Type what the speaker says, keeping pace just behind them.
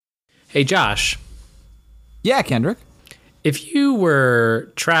Hey, Josh, Yeah, Kendrick. if you were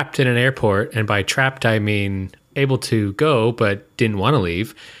trapped in an airport, and by trapped I mean able to go but didn't want to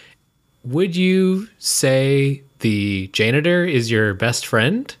leave, would you say the janitor is your best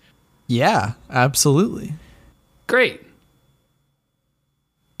friend? Yeah, absolutely. Great.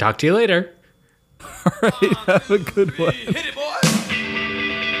 Talk to you later. All right, have a good one. Hit it, boy.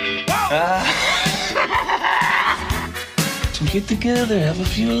 So get together, have a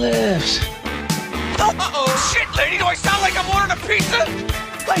few laughs. Uh-oh. Shit, lady, do I sound like I'm ordering a pizza?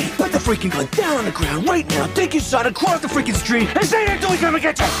 Hey, put the freaking gun down on the ground right now. Take your son across the freaking street and say that till we come and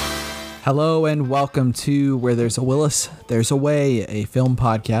get you. Hello and welcome to Where There's a Willis, There's a Way, a film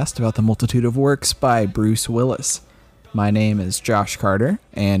podcast about the multitude of works by Bruce Willis. My name is Josh Carter,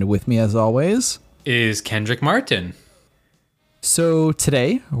 and with me as always... Is Kendrick Martin. So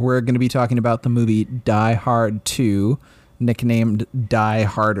today, we're going to be talking about the movie Die Hard 2, nicknamed Die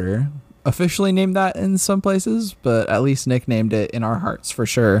Harder. Officially named that in some places, but at least nicknamed it in our hearts for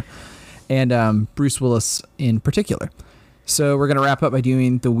sure. And Bruce Willis in particular. So we're going to wrap up by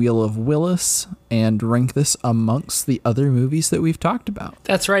doing the Wheel of Willis and rank this amongst the other movies that we've talked about.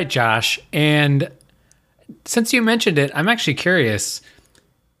 That's right, Josh. And since you mentioned it, I'm actually curious.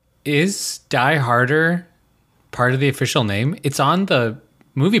 Is Die Harder part of the official name? It's on the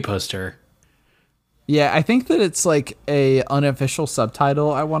movie poster. Yeah, I think that it's like a unofficial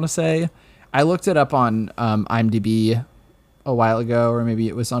subtitle, I want to say. I looked it up on IMDb a while ago, or maybe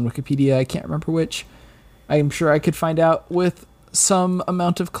it was on Wikipedia. I can't remember which. I'm sure I could find out with some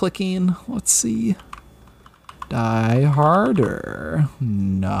amount of clicking. Let's see. Die Harder.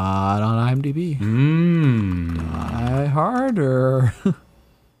 Not on IMDb. Die Harder.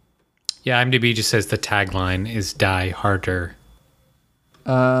 Yeah, IMDb just says the tagline is Die Harder.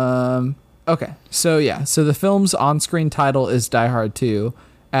 Okay, so the film's on-screen title is Die Hard 2,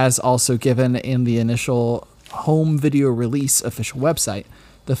 as also given in the initial home video release official website.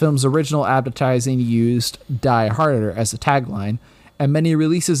 The film's original advertising used Die Harder as a tagline, and many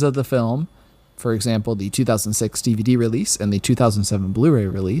releases of the film, for example, the 2006 DVD release and the 2007 Blu-ray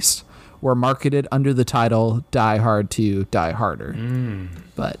release, were marketed under the title Die Hard 2, Die Harder.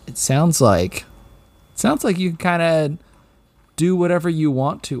 But it sounds like you can kind of do whatever you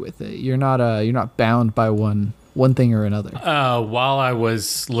want to with it. You're not bound by one thing or another. While I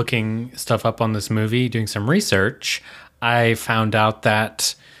was looking stuff up on this movie, doing some research, I found out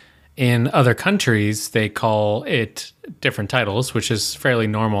that in other countries they call it different titles, which is fairly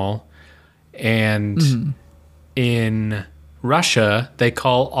normal. And in Russia, they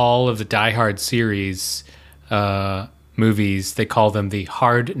call all of the Die Hard series movies, they call them the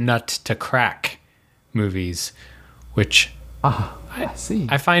Hard Nut to Crack movies, which I see.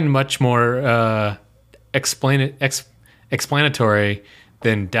 I find much more explanatory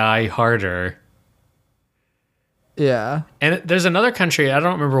than Die Harder. Yeah. And there's another country, I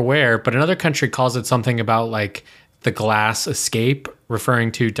don't remember where, but another country calls it something about like the Glass Escape,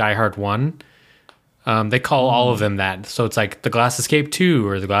 referring to Die Hard 1. They call all of them that. So it's like the Glass Escape 2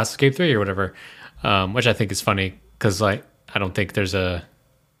 or the Glass Escape 3 or whatever, which I think is funny because like I don't think there's a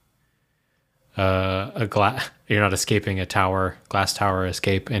glass. You're not escaping a glass tower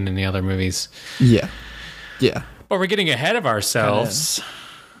escape in any other movies. Yeah. But we're getting ahead of ourselves.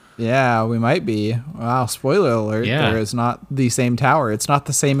 Yeah, we might be. Wow, spoiler alert. Yeah. There is not the same tower. It's not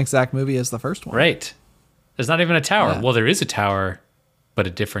the same exact movie as the first one. Right. There's not even a tower. Yeah. Well, there is a tower, but a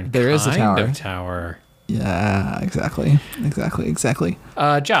different There kind is a tower. of tower. Yeah, exactly.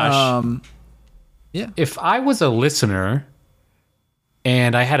 Josh, Yeah. if I was a listener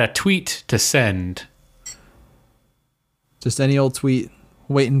and I had a tweet to send, Just any old tweet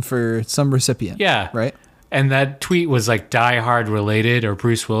waiting for some recipient. yeah, Right? and that tweet was like Die Hard related or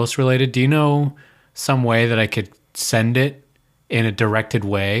Bruce Willis related, do you know some way that I could send it in a directed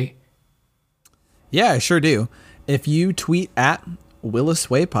way? Yeah, I sure do. If you tweet at Willis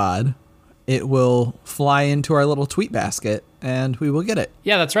Way Pod, it will fly into our little tweet basket and we will get it.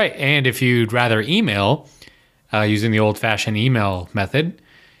 Yeah, that's right. And if you'd rather email using the old-fashioned email method,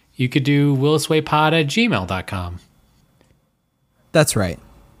 you could do williswaypod@gmail.com. That's right.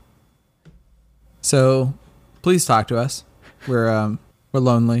 So please talk to us. We're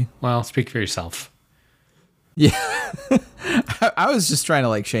lonely. Well, speak for yourself. Yeah. I was just trying to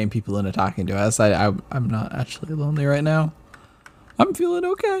like shame people into talking to us. I'm not actually lonely right now. I'm feeling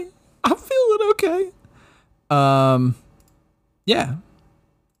okay. Yeah.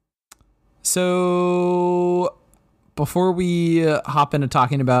 So before we hop into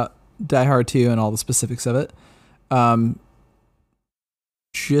talking about Die Hard 2 and all the specifics of it,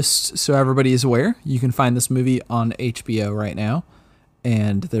 just so everybody is aware, you can find this movie on HBO right now.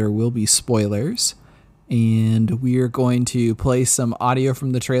 and there will be spoilers. And we are going to play some audio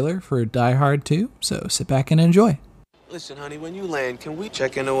from the trailer for Die Hard 2, so sit back and enjoy. Listen, honey, when you land, can we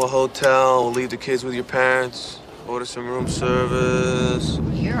check into a hotel or leave the kids with your parents? Order some room service?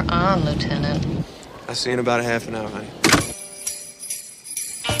 You're on, Lieutenant. I'll see you in about a half an hour, honey.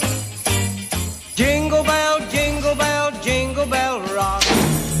 Jingle bell rock.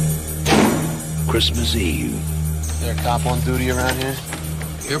 Christmas Eve. Is there a cop on duty around here?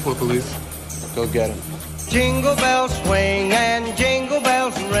 Airport police. Go get him. Jingle bells swing and jingle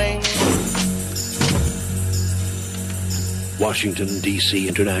bells ring. Washington, D.C.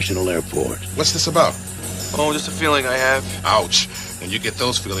 International Airport. What's this about? Oh, just a feeling I have. Ouch. When you get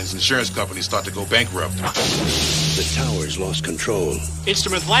those feelings, insurance companies start to go bankrupt. The tower's lost control.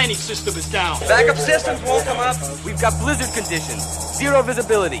 Instrument landing system is down. Backup systems won't come up. We've got blizzard conditions. Zero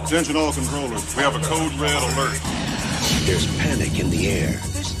visibility. Attention all controllers. We have a code red alert. There's panic in the air.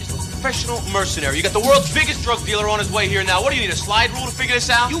 This is a professional mercenary. You got the world's biggest drug dealer on his way here now. What do you need, a slide rule to figure this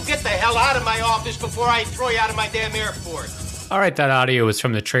out? You get the hell out of my office before I throw you out of my damn airport. All right, that audio was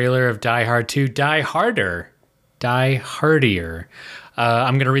from the trailer of Die Hard 2, Die Harder. Die Hardier.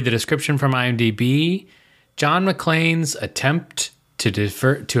 I'm going to read the description from IMDb. John McClane's attempt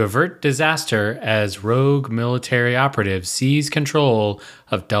to avert disaster as rogue military operative seize control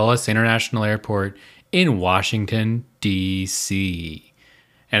of Dulles International Airport in Washington, D.C.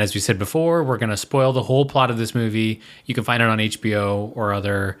 And as we said before, we're going to spoil the whole plot of this movie. You can find it on HBO or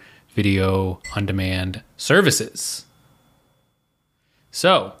other video on demand services.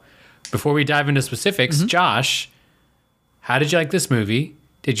 So, before we dive into specifics, Josh, how did you like this movie?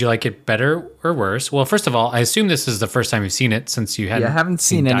 Did you like it better or worse? Well, first of all, I assume this is the first time you've seen it since you hadn't. Yeah, I haven't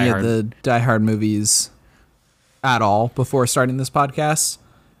seen any of the Die Hard movies at all before starting this podcast,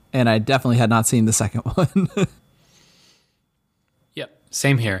 and I definitely had not seen the second one. Yep,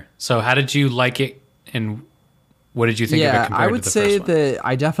 same here. So how did you like it, and what did you think of it compared I would to the say first one? that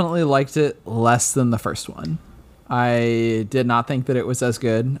I definitely liked it less than the first one. I did not think that it was as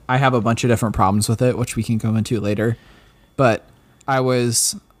good. I have a bunch of different problems with it, which we can go into later. But I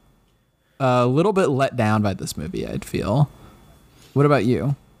was a little bit let down by this movie, I'd feel. What about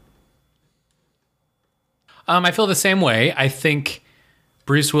you? I feel the same way. I think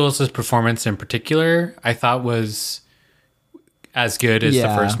Bruce Willis's performance in particular, I thought was as good as the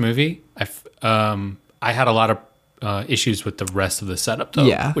first movie. I had a lot of issues with the rest of the setup,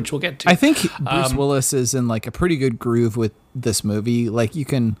 though, which we'll get to. I think Bruce Willis is in like a pretty good groove with this movie. Like you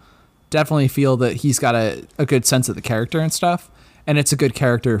can definitely feel that he's got a good sense of the character and stuff, and it's a good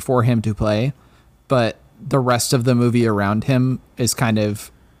character for him to play. But the rest of the movie around him is kind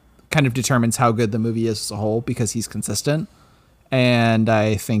of determines how good the movie is as a whole because he's consistent. And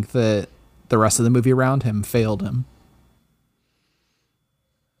I think that the rest of the movie around him failed him.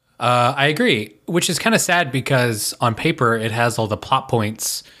 I agree, which is kind of sad because on paper it has all the plot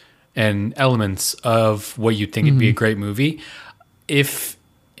points and elements of what you'd think it'd be a great movie. If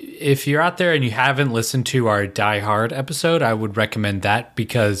you're out there and you haven't listened to our Die Hard episode, I would recommend that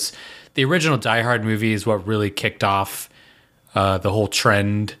because the original Die Hard movie is what really kicked off the whole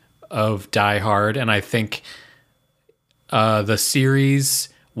trend of Die Hard. And I think the series,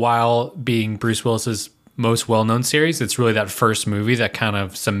 while being Bruce Willis's most well-known series, it's really that first movie that kind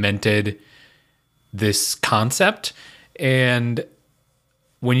of cemented this concept. And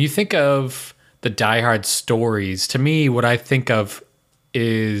when you think of the Die Hard stories, to me, what I think of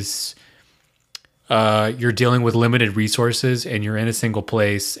is you're dealing with limited resources and you're in a single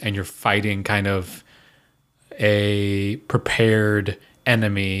place and you're fighting kind of a prepared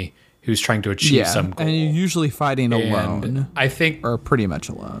enemy who's trying to achieve some goal. And you're usually fighting alone. And I think, or pretty much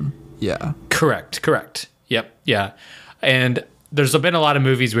alone. Yeah. Correct. Yep. Yeah. And there's been a lot of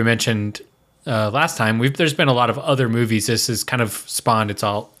movies we mentioned last time. There's been a lot of other movies. This has kind of spawned its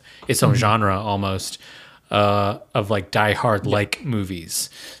own genre almost of like Die Hard like movies.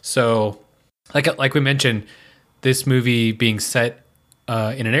 So like we mentioned, this movie being set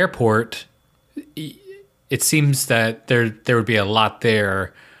in an airport, it seems that there would be a lot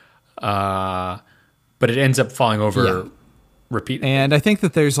there, but it ends up falling over repeatedly. And I think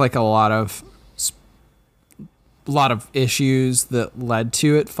that there's like a lot of issues that led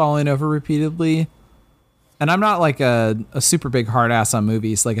to it falling over repeatedly. And I'm not like a super big hard ass on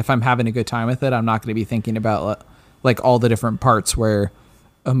movies. Like if I'm having a good time with it, I'm not going to be thinking about like all the different parts where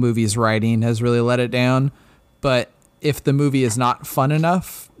a movie's writing has really let it down. But if the movie is not fun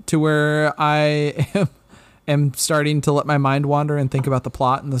enough to where I am starting to let my mind wander and think about the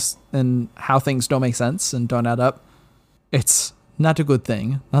plot and how things don't make sense and don't add up, it's not a good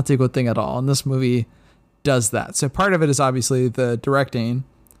thing. Not a good thing at all. And this movie does that. So part of it is obviously the directing,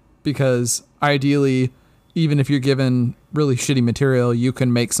 because ideally, even if you're given really shitty material, you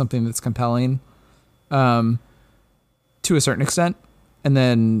can make something that's compelling to a certain extent. And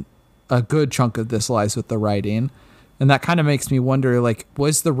then a good chunk of this lies with the writing. And that kind of makes me wonder, like,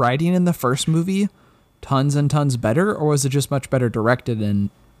 was the writing in the first movie tons and tons better, or was it just much better directed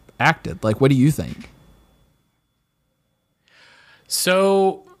and acted? Like, what do you think?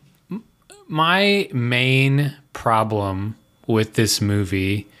 So my main problem with this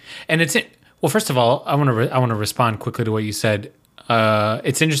movie, and well, first of all, I want to respond quickly to what you said.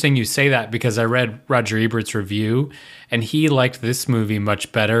 It's interesting you say that, because I read Roger Ebert's review, and he liked this movie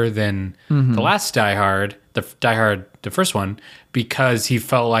much better than the last Die Hard, the first one, because he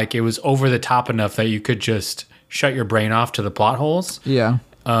felt like it was over the top enough that you could just shut your brain off to the plot holes. Yeah.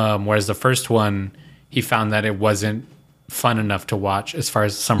 Whereas the first one, he found that it wasn't fun enough to watch as far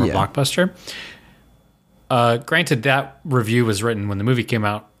as a summer blockbuster. Granted, that review was written when the movie came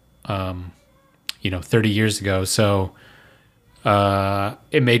out, 30 years ago. So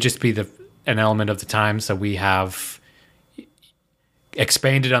it may just be an element of the times that we have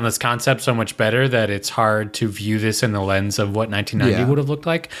expanded on this concept so much better that it's hard to view this in the lens of what 1990 would have looked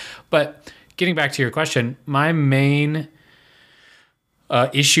like. But getting back to your question, my main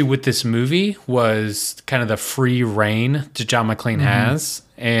issue with this movie was kind of the free reign that John McClane has,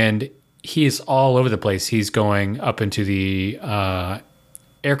 and he is all over the place. He's going up into the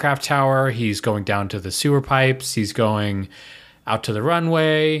aircraft tower, he's going down to the sewer pipes, he's going out to the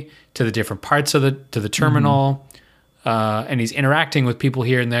runway, to the different parts of the terminal, and he's interacting with people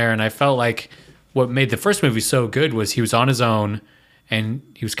here and there. And I felt like what made the first movie so good was he was on his own and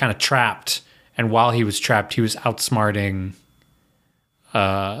he was kind of trapped, and while he was trapped, he was outsmarting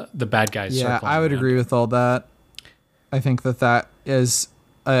the bad guys. Yeah, I would agree with all that. I think that is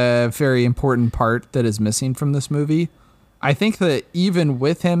a very important part that is missing from this movie. I think that even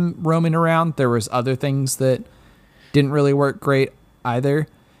with him roaming around, there was other things that didn't really work great either.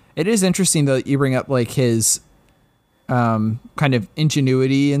 It is interesting though that you bring up like his kind of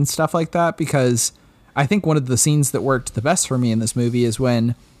ingenuity and stuff like that, because I think one of the scenes that worked the best for me in this movie is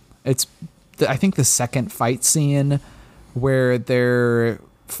when I think the second fight scene where they're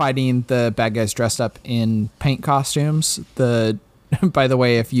fighting the bad guys dressed up in paint costumes. By the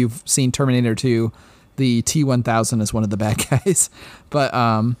way, if you've seen Terminator 2, the T-1000 is one of the bad guys, but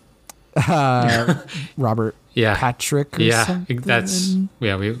Robert Patrick or something?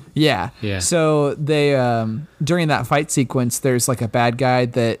 Yeah. So they during that fight sequence, there's like a bad guy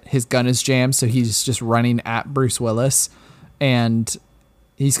that his gun is jammed, so he's just running at Bruce Willis, and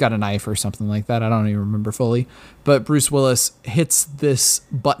he's got a knife or something like that. I don't even remember fully. But Bruce Willis hits this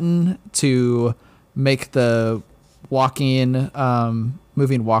button to make the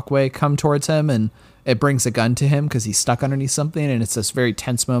moving walkway come towards him, and it brings a gun to him because he's stuck underneath something. And it's this very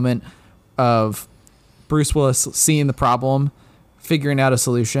tense moment of Bruce Willis seeing the problem, figuring out a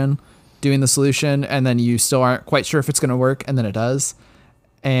solution, doing the solution, and then you still aren't quite sure if it's going to work, and then it does.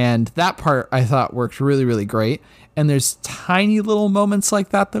 And that part I thought worked really, really great. And there's tiny little moments like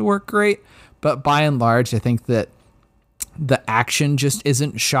that work great. But by and large, I think that the action just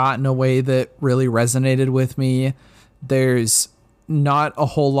isn't shot in a way that really resonated with me. There's not a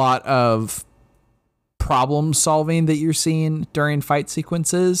whole lot of problem solving that you're seeing during fight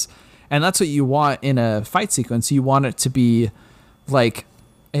sequences. And that's what you want in a fight sequence. You want it to be like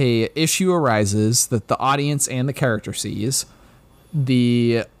a issue arises that the audience and the character sees.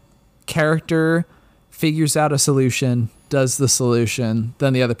 The character figures out a solution, does the solution,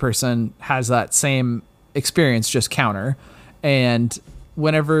 then the other person has that same experience, just counter. And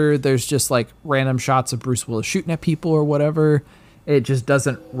whenever there's just like random shots of Bruce Willis shooting at people or whatever, it just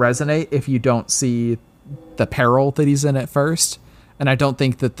doesn't resonate if you don't see the peril that he's in at first. And I don't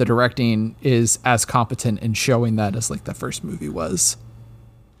think that the directing is as competent in showing that as like the first movie was.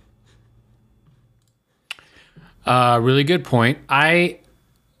 Really good point.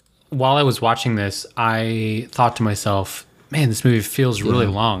 While I was watching this, I thought to myself, man, this movie feels really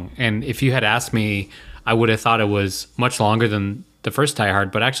long. And if you had asked me, I would have thought it was much longer than the first Die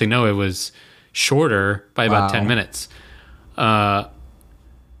Hard, but actually, no, it was shorter by about 10 minutes. And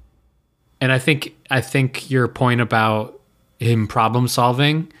I think your point about him problem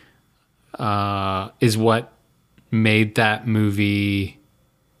solving is what made that movie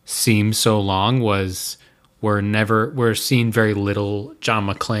seem so long. Was we're seeing very little John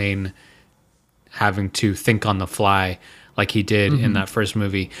McClane having to think on the fly like he did in that first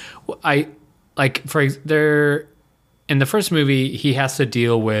movie. In the first movie, he has to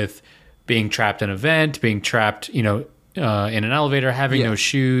deal with being trapped in a vent, being trapped, in an elevator, having no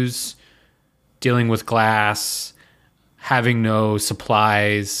shoes, dealing with glass, having no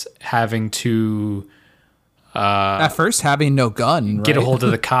supplies, having to At first, having no gun, right? get a hold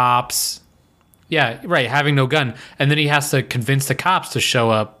of the cops. Yeah, right, having no gun. And then he has to convince the cops to show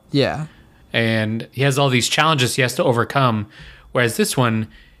up. Yeah. And he has all these challenges he has to overcome. Whereas this one,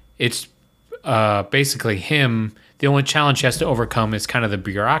 it's basically him. The only challenge he has to overcome is kind of the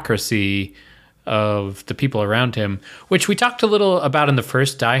bureaucracy of the people around him, which we talked a little about in the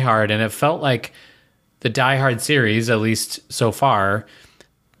first Die Hard, and it felt like the Die Hard series, at least so far,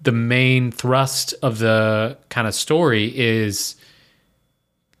 the main thrust of the kind of story is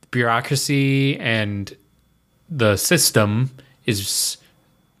bureaucracy, and the system is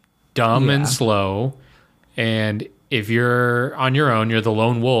dumb and slow. And if you're on your own, you're the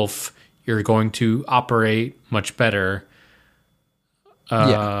lone wolf, you're going to operate much better.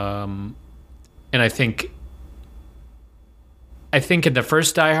 And I think in the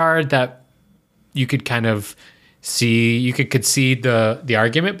first Die Hard that you could kind of see, you could concede the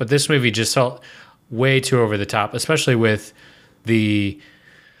argument, but this movie just felt way too over the top, especially with the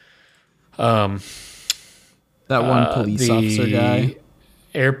that one police officer guy.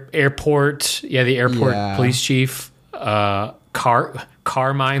 Airport police chief, Carmine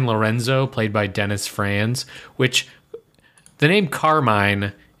Lorenzo, played by Dennis Franz, which the name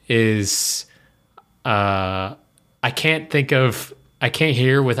Carmine is, I can't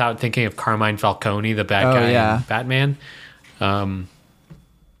hear without thinking of Carmine Falcone, the bad guy in Batman.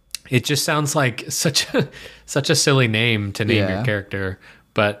 It just sounds like such a silly name to name your character,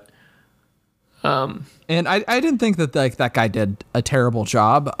 but and I didn't think that that guy did a terrible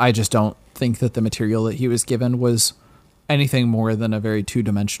job. I just don't think that the material that he was given was anything more than a very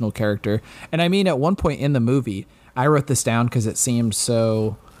two-dimensional character. And I mean, at one point in the movie, I wrote this down because it seemed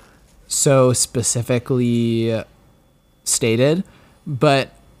so specifically stated,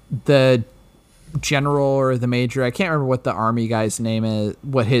 but the general or the major, I can't remember what the army guy's name is,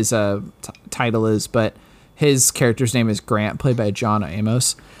 what his title is, but his character's name is Grant, played by John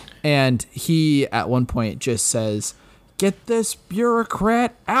Amos. And he, at one point, just says, "Get this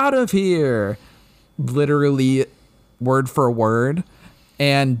bureaucrat out of here," literally word for word.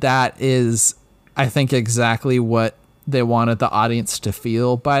 And that is, I think, exactly what they wanted the audience to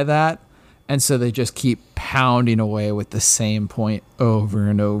feel by that. And so they just keep pounding away with the same point over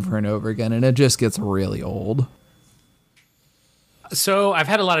and over and over again. And it just gets really old. So I've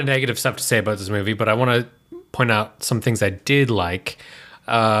had a lot of negative stuff to say about this movie, but I want to point out some things I did like.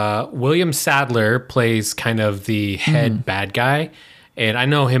 William Sadler plays kind of the head bad guy, and I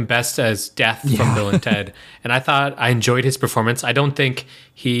know him best as Death from Bill and Ted. And I thought I enjoyed his performance. I don't think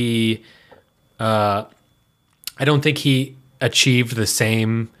he achieved the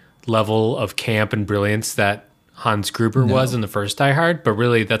same level of camp and brilliance that Hans Gruber was in the first Die Hard, but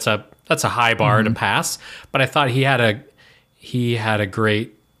really that's a high bar to pass. But I thought he had a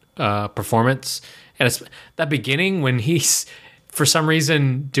great performance. And it's that beginning when he's, for some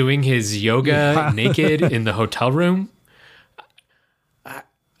reason, doing his yoga naked in the hotel room.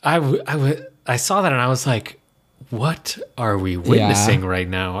 I saw that and I was like, what are we witnessing right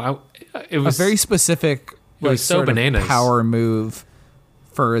now? It was a very specific, it was so bananas power move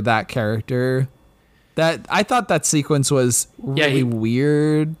for that character. That I thought that sequence was really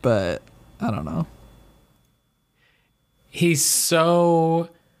weird, but I don't know. He's so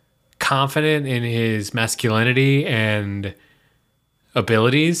confident in his masculinity and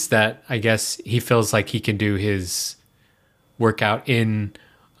abilities that I guess he feels like he can do his workout in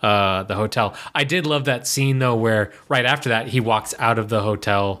the hotel. I did love that scene though, where right after that he walks out of the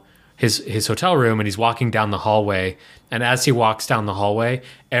hotel, his hotel room, and he's walking down the hallway. And as he walks down the hallway,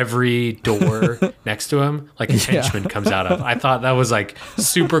 every door next to him, like a henchman comes out of. I thought that was like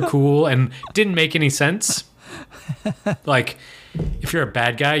super cool and didn't make any sense. Like, if you're a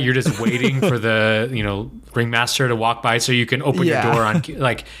bad guy, you're just waiting for the, ringmaster to walk by so you can open your door on.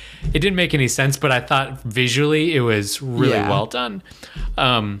 Like, it didn't make any sense, but I thought visually it was really well done.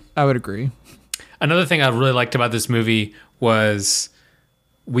 I would agree. Another thing I really liked about this movie was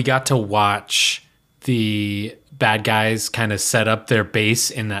we got to watch the bad guys kind of set up their base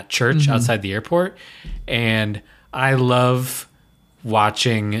in that church outside the airport. And I love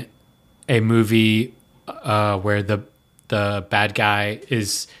watching a movie where the bad guy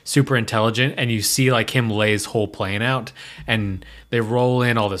is super intelligent and you see like him lay his whole plan out, and they roll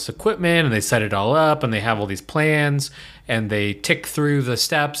in all this equipment and they set it all up and they have all these plans and they tick through the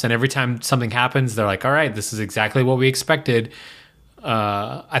steps, and every time something happens they're like, all right, this is exactly what we expected.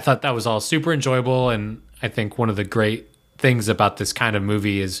 I thought that was all super enjoyable, and I think one of the great things about this kind of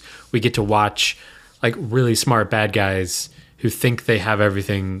movie is we get to watch like really smart bad guys who think they have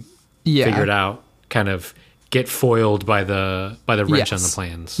everything figured out kind of get foiled by the wrench on the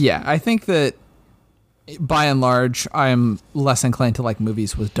plans. Yeah, I think that by and large, I'm less inclined to like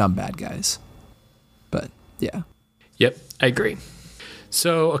movies with dumb bad guys. But yeah. Yep, I agree.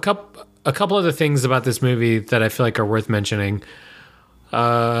 So a couple other things about this movie that I feel like are worth mentioning.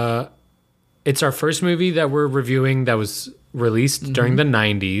 It's our first movie that we're reviewing that was released during the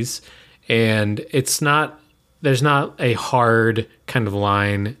 90s, and there's not a hard kind of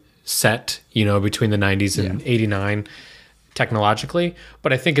line set, between the 90s and 89 technologically,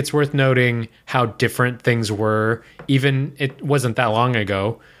 but I think it's worth noting how different things were, even it wasn't that long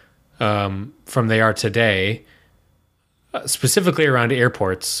ago, from they are today, specifically around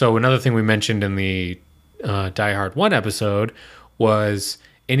airports. So another thing we mentioned in the Die Hard 1 episode was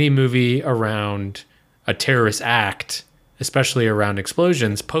any movie around a terrorist act, especially around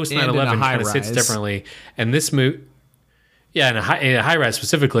explosions, post 9/11 kind of sits differently. And this movie, in a high rise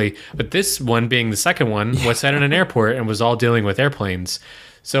specifically, but this one being the second one was set in an airport and was all dealing with airplanes.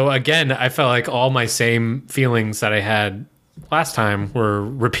 So again, I felt like all my same feelings that I had last time were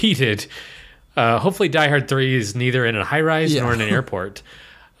repeated. Hopefully Die Hard 3 is neither in a high rise nor in an airport.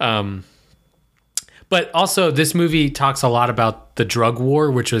 But also, this movie talks a lot about the drug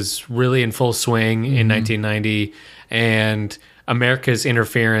war, which was really in full swing in 1990, and America's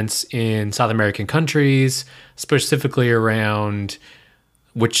interference in South American countries, specifically around,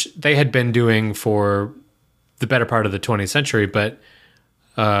 which they had been doing for the better part of the 20th century, but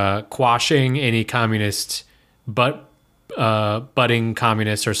quashing any communist, budding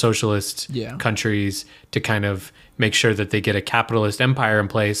communist or socialist countries to kind of make sure that they get a capitalist empire in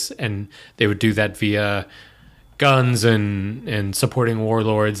place, and they would do that via guns and supporting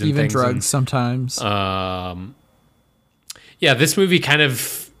warlords and even things. Drugs sometimes. This movie kind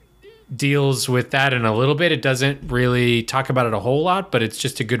of deals with that in a little bit. It doesn't really talk about it a whole lot, but it's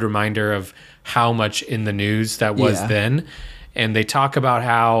just a good reminder of how much in the news that was then. And they talk about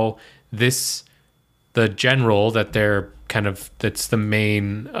how the general that that's the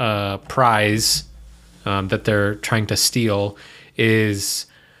main prize that they're trying to steal is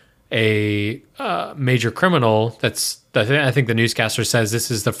a major criminal. I think the newscaster says this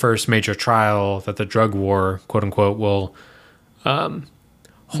is the first major trial that the drug war, quote unquote, will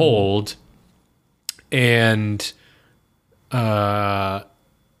hold. And I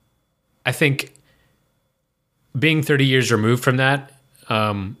think being 30 years removed from that,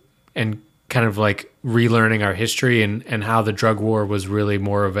 and kind of like relearning our history and how the drug war was really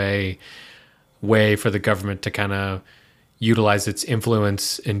more of a way for the government to kind of utilize its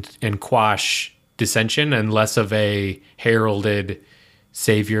influence and quash dissension, and less of a heralded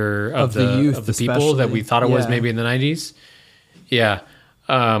savior of the youth, of the people that we thought it was maybe in the 90s. Yeah.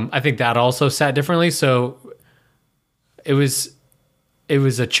 I think that also sat differently. So it was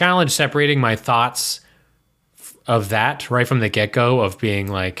a challenge separating my thoughts of that right from the get-go, of being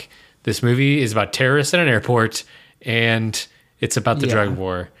like, this movie is about terrorists at an airport and it's about the drug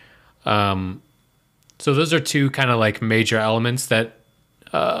war. So those are two kind of like major elements that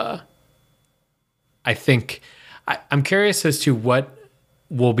I think I'm curious as to what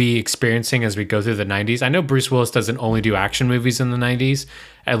we'll be experiencing as we go through the 90s. I know Bruce Willis doesn't only do action movies in the 90s,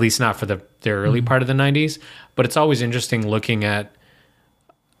 at least not for the early part of the 90s, but it's always interesting looking at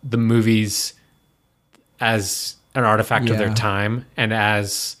the movies as an artifact of their time, and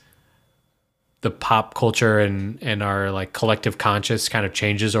as the pop culture and our like collective conscious kind of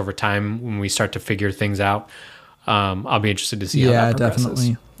changes over time when we start to figure things out. I'll be interested to see how that progresses.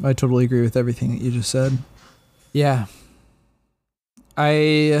 Definitely. I totally agree with everything that you just said. Yeah.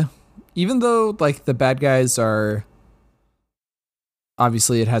 Even though like the bad guys are,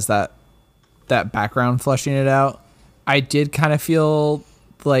 obviously it has that background fleshing it out, I did kind of feel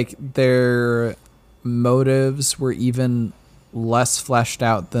like their motives were even less fleshed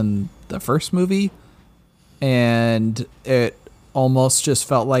out than the first movie, and it almost just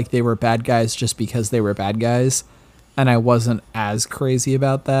felt like they were bad guys just because they were bad guys, and I wasn't as crazy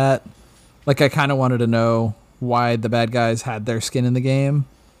about that. Like, I kind of wanted to know why the bad guys had their skin in the game,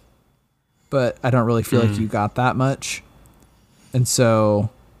 but I don't really feel like you got that much. And so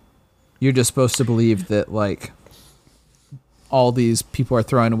you're just supposed to believe that like all these people are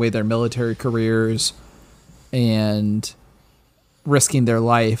throwing away their military careers and risking their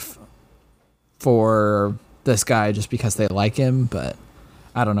life for this guy just because they like him. But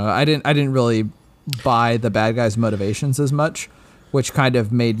I don't know. I didn't really buy the bad guy's motivations as much, which kind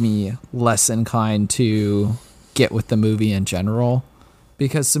of made me less inclined to get with the movie in general,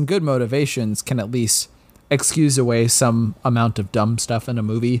 because some good motivations can at least excuse away some amount of dumb stuff in a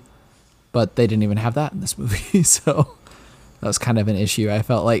movie, but they didn't even have that in this movie. So That was kind of an issue. I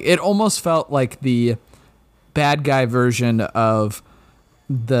felt like it almost felt like the bad guy version of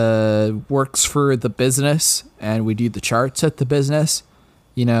the works for the business, and we do the charts at the business,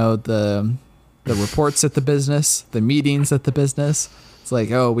 you know, the reports at the business, the meetings at the business. It's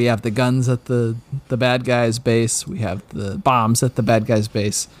like, oh, we have the guns at the bad guy's base, we have the bombs at the bad guy's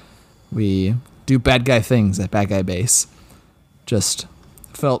base, we do bad guy things at bad guy base. Just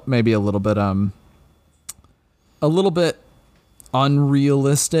felt maybe a little bit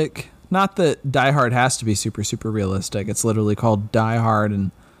unrealistic. Not that Die Hard has to be super, super realistic. It's literally called Die Hard,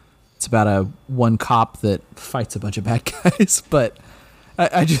 and it's about one cop that fights a bunch of bad guys. But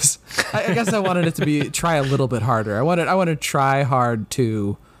I guess I wanted it to try a little bit harder. I wanted try hard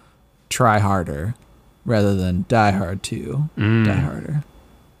to try harder rather than Die Hard to die harder.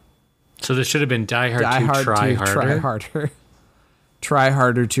 So there should have been Die Hard to try harder. Try harder. Try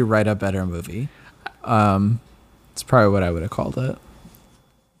harder to write a better movie. It's probably what I would have called it.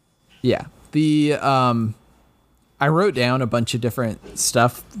 Yeah. I wrote down a bunch of different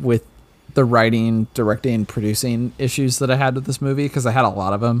stuff with the writing, directing, producing issues that I had with this movie, because I had a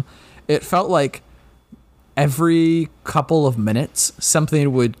lot of them. It felt like every couple of minutes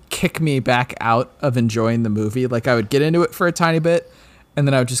something would kick me back out of enjoying the movie. Like I would get into it for a tiny bit, and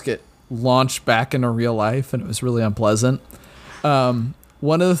then I would just get launched back into real life, and it was really unpleasant. One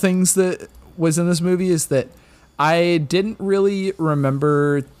of the things that was in this movie is that I didn't really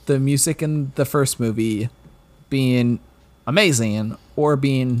remember the music in the first movie being amazing or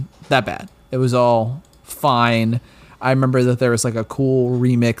being that bad. It was all fine. I remember that there was like a cool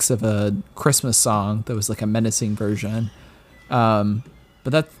remix of a Christmas song that was like a menacing version.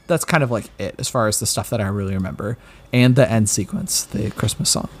 But that's kind of like it as far as the stuff that I really remember. And the end sequence, the Christmas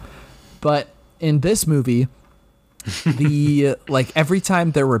song. But in this movie, like every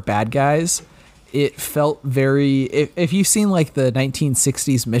time there were bad guys, it felt very, if you've seen like the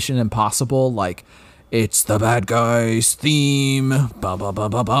 1960s Mission Impossible, like it's the bad guys theme, bum, bum,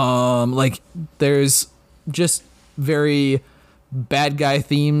 bum, bum, bum. Like there's just very bad guy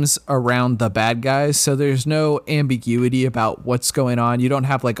themes around the bad guys. So there's no ambiguity about what's going on. You don't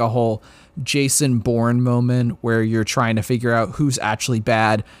have like a whole Jason Bourne moment where you're trying to figure out who's actually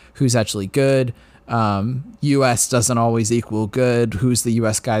bad, who's actually good. US doesn't always equal good. Who's the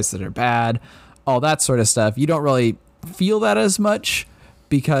US guys that are bad? All that sort of stuff. You don't really feel that as much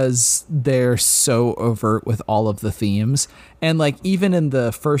because they're so overt with all of the themes. And like even in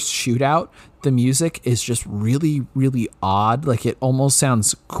the first shootout, the music is just really, really odd. Like it almost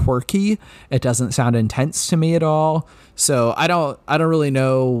sounds quirky. It doesn't sound intense to me at all. So I don't really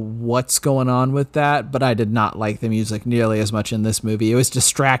know what's going on with that, but I did not like the music nearly as much in this movie. It was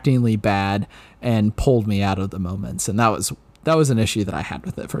distractingly bad and pulled me out of the moments. And that was an issue that I had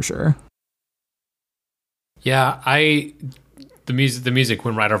with it for sure. Yeah, the music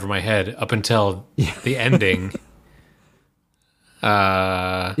went right over my head up until the ending,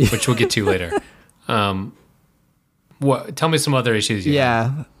 which we'll get to later. Tell me some other issues you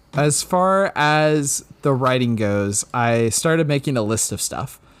had. As far as the writing goes, I started making a list of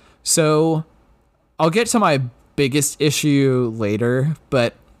stuff. So I'll get to my biggest issue later,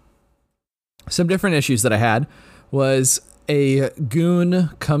 but some different issues that I had was a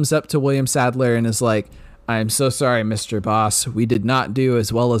goon comes up to William Sadler and is like, "I'm so sorry, Mr. Boss. We did not do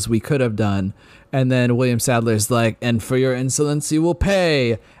as well as we could have done." And then William Sadler's like, "And for your insolence, you will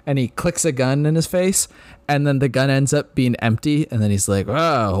pay." And he clicks a gun in his face. And then the gun ends up being empty. And then he's like,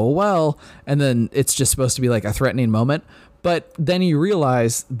 "Oh, well." And then it's just supposed to be like a threatening moment. But then you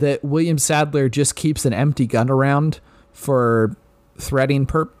realize that William Sadler just keeps an empty gun around for threatening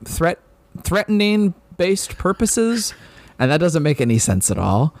based purposes. And that doesn't make any sense at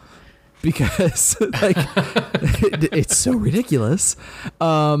all. Because like it's so ridiculous.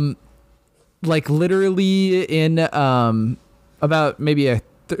 Like literally in about maybe a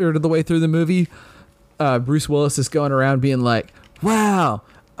third of the way through the movie, Bruce Willis is going around being like, "Wow,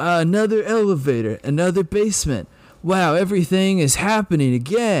 another elevator, another basement. Wow, everything is happening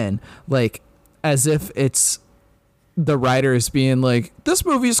again." Like as if it's the writers being like, "This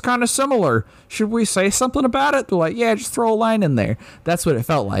movie is kind of similar. Should we say something about it?" They're like, "Yeah, just throw a line in there." That's what it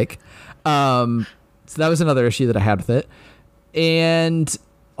felt like. So that was another issue that I had with it. And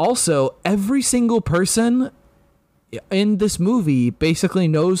also every single person in this movie basically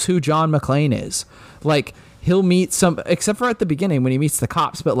knows who John McClane is. Like he'll meet except for at the beginning when he meets the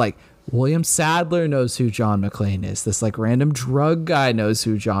cops, but like William Sadler knows who John McClane is. This like random drug guy knows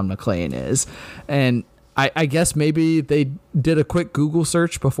who John McClane is. And I guess maybe they did a quick Google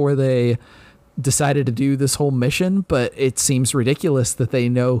search before they decided to do this whole mission, but it seems ridiculous that they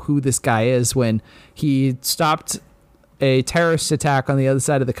know who this guy is when he stopped a terrorist attack on the other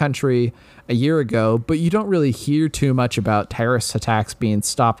side of the country a year ago, but you don't really hear too much about terrorist attacks being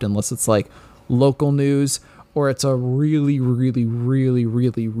stopped unless it's like local news or it's a really, really, really,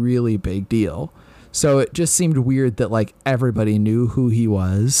 really, really big deal. So it just seemed weird that like everybody knew who he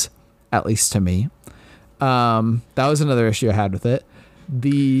was, at least to me. That was another issue I had with it.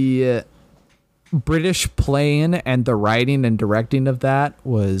 The British plane and the writing and directing of that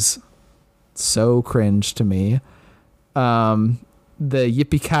was so cringe to me. The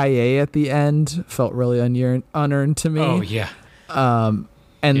yippee-ki-yay at the end felt really unearned to me. Oh, yeah.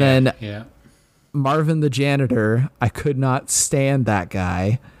 Then Yeah. Marvin the janitor, I could not stand that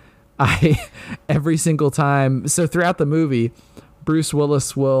guy. Every single time. So throughout the movie, Bruce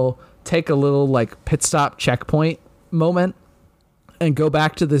Willis will take a little like pit stop checkpoint moment and go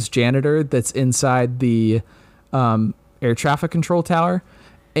back to this janitor that's inside the air traffic control tower.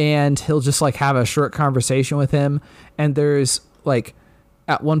 And he'll just like have a short conversation with him. And there's like,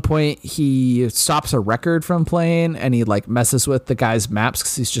 at one point he stops a record from playing and he like messes with the guy's maps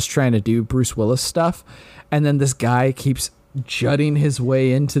because he's just trying to do Bruce Willis stuff. And then this guy keeps jutting his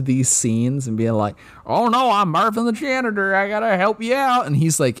way into these scenes and being like, oh no, I'm Marvin the janitor, I gotta help you out. And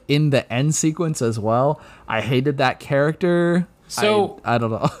he's like in the end sequence as well. I hated that character. So I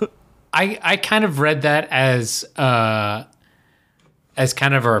don't know. I kind of read that as kind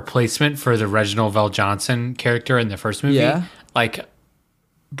of a replacement for the Reginald Val Johnson character in the first movie. Yeah. Like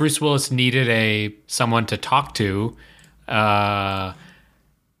Bruce Willis needed someone to talk to,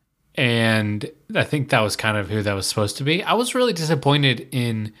 and I think that was kind of who that was supposed to be. I was really disappointed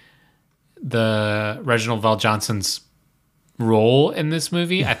in the Reginald Val Johnson's role in this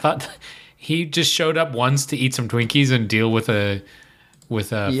movie. I thought he just showed up once to eat some Twinkies and deal with a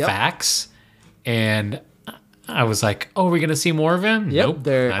fax, and I was like, "Oh, we're gonna see more of him?" Yep, Nope,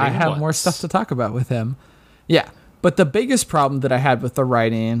 I have more stuff to talk about with him. Yeah, but the biggest problem that I had with the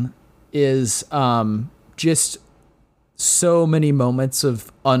writing is just so many moments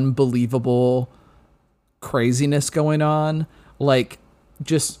of unbelievable craziness going on. Like,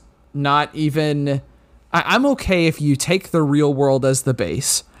 just not even... I'm okay if you take the real world as the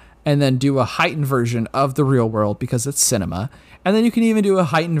base and then do a heightened version of the real world because it's cinema. And then you can even do a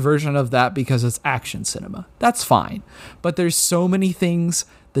heightened version of that because it's action cinema. That's fine. But there's so many things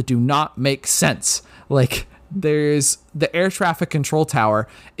that do not make sense. Like, there's the air traffic control tower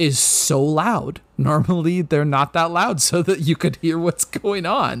is so loud. Normally they're not that loud so that you could hear what's going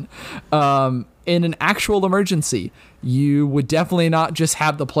on. In an actual emergency, you would definitely not just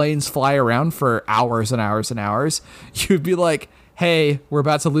have the planes fly around for hours and hours and hours. You'd be like, hey, we're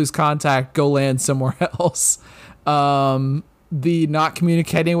about to lose contact, go land somewhere else. The not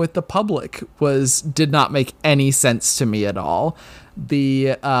communicating with the public did not make any sense to me at all.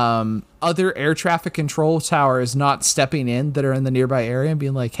 The other air traffic control towers not stepping in that are in the nearby area and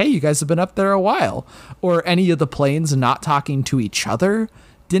being like, hey, you guys have been up there a while. Or any of the planes not talking to each other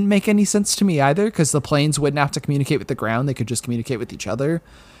didn't make any sense to me either, because the planes wouldn't have to communicate with the ground. They could just communicate with each other.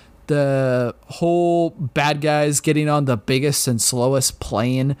 The whole bad guys getting on the biggest and slowest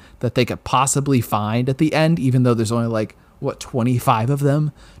plane that they could possibly find at the end, even though there's only like, 25 of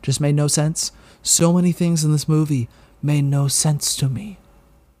them, just made no sense. So many things in this movie made no sense to me.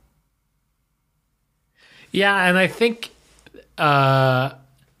 Yeah, and I think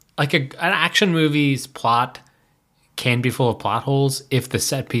like an action movie's plot can be full of plot holes if the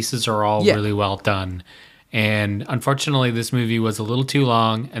set pieces are all really well done. And unfortunately, this movie was a little too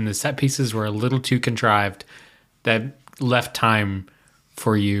long and the set pieces were a little too contrived that left time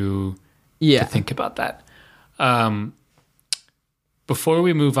for you to think about that. Before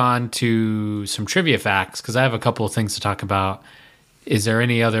we move on to some trivia facts, because I have a couple of things to talk about, is there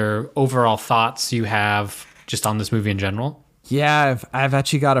any other overall thoughts you have just on this movie in general? Yeah, I've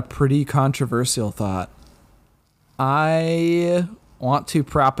actually got a pretty controversial thought. I want to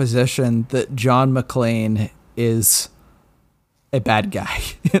proposition that John McClane is a bad guy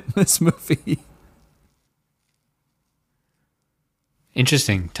in this movie.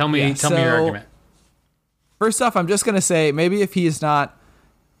 Interesting. Tell me your argument. First off, I'm just going to say maybe if he's not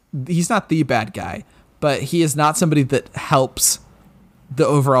the bad guy, but he is not somebody that helps the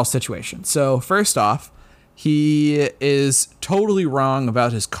overall situation. So first off, he is totally wrong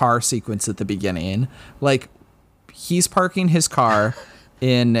about his car sequence at the beginning. Like, he's parking his car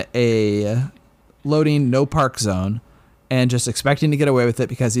in a loading no park zone and just expecting to get away with it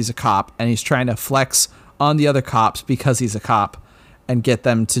because he's a cop, and he's trying to flex on the other cops because he's a cop and get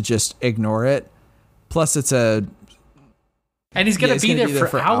them to just ignore it. Plus, it's and he's gonna be there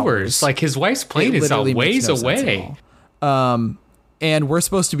for hours. Like, his wife's plane is a ways away. And we're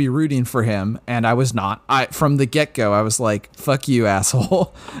supposed to be rooting for him, and I was not. From the get-go, I was like, fuck you,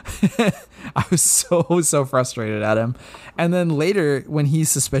 asshole. I was so frustrated at him. And then later, when he's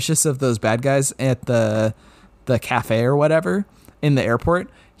suspicious of those bad guys at the cafe or whatever in the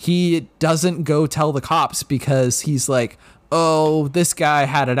airport, he doesn't go tell the cops because he's like, oh, this guy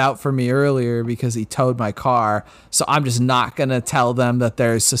had it out for me earlier because he towed my car, so I'm just not going to tell them that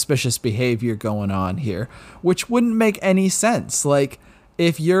there's suspicious behavior going on here, which wouldn't make any sense. Like,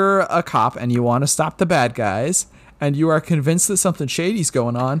 if you're a cop and you want to stop the bad guys and you are convinced that something shady's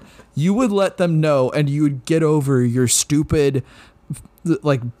going on, you would let them know and you would get over your stupid,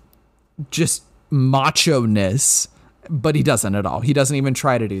 like, just macho-ness, but he doesn't at all. He doesn't even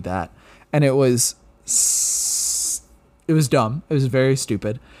try to do that. And it was dumb. It was very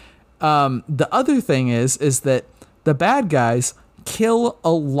stupid. The other thing is that the bad guys kill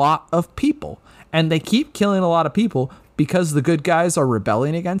a lot of people, and they keep killing a lot of people because the good guys are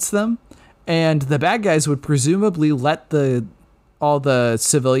rebelling against them. And the bad guys would presumably let all the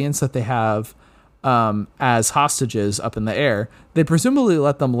civilians that they have as hostages up in the air, they'd presumably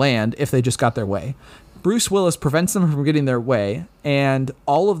let them land if they just got their way. Bruce Willis prevents them from getting their way, and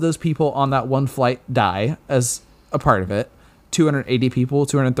all of those people on that one flight die as a part of it. 280 people,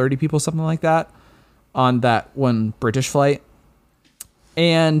 230 people, something like that on that one British flight.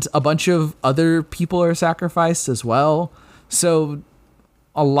 And a bunch of other people are sacrificed as well. So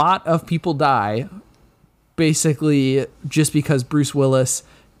a lot of people die basically just because Bruce Willis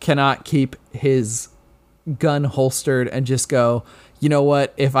cannot keep his gun holstered and just go, you know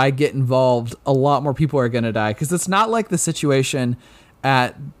what, if I get involved, a lot more people are going to die. Because it's not like the situation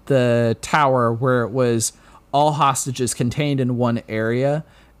at the tower where it was all hostages contained in one area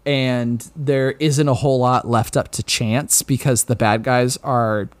and there isn't a whole lot left up to chance because the bad guys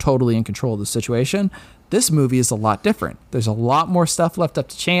are totally in control of the situation. This movie is a lot different. There's a lot more stuff left up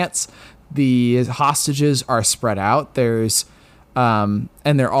to chance. The hostages are spread out. There's and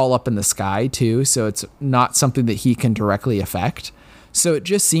they're all up in the sky too, so it's not something that he can directly affect. So it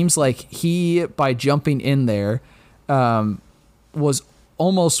just seems like he, by jumping in there, was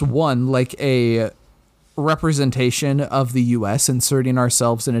almost like a representation of the U.S. inserting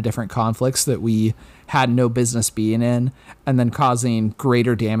ourselves into different conflicts that we had no business being in, and then causing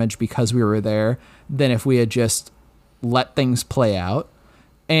greater damage because we were there than if we had just let things play out.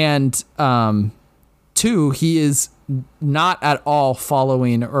 And two, he is not at all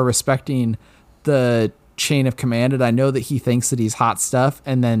following or respecting the chain of command. And I know that he thinks that he's hot stuff,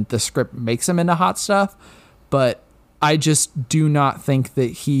 and then the script makes him into hot stuff, but I just do not think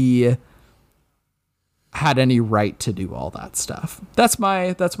that he had any right to do all that stuff. That's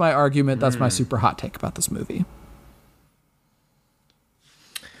my argument. That's my super hot take about this movie.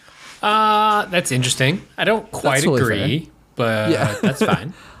 That's interesting. I don't quite agree, fair. But yeah. That's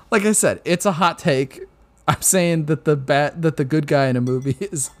fine. Like I said, it's a hot take. I'm saying that the good guy in a movie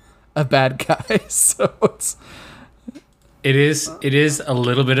is a bad guy. So it is a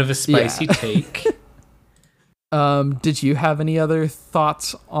little bit of a spicy take. Did you have any other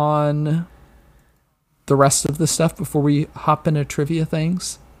thoughts on the rest of the stuff before we hop into trivia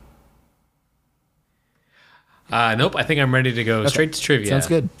things? Nope. I think I'm ready to go straight to trivia. Sounds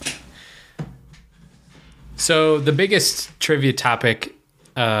good. So the biggest trivia topic,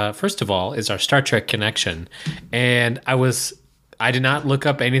 first of all, is our Star Trek connection. And I did not look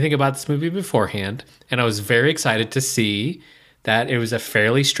up anything about this movie beforehand, and I was very excited to see that it was a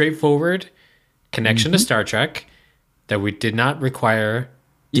fairly straightforward connection to Star Trek, that we did not require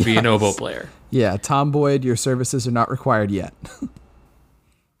to be an oboe player. Yeah, Tom Boyd, your services are not required yet.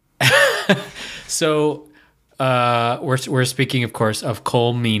 So we're speaking, of course, of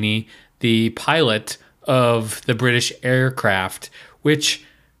Cole Meany, the pilot of the British aircraft, which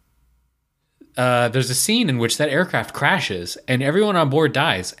there's a scene in which that aircraft crashes and everyone on board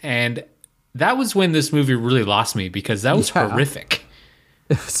dies. And that was when this movie really lost me, because that was horrific.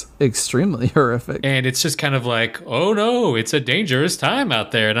 It was extremely horrific. And it's just kind of like, oh no, it's a dangerous time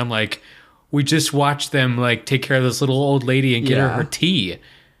out there. And I'm like, we just watched them like take care of this little old lady and get her tea.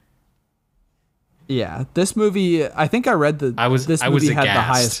 Yeah, this movie, I think I read that this movie had aghast. The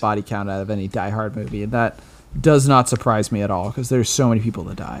highest body count out of any Die Hard movie, and that does not surprise me at all, because there's so many people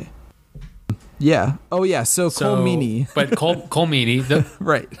that die. Yeah. Oh yeah. So Cole Meany. But Cole Meany,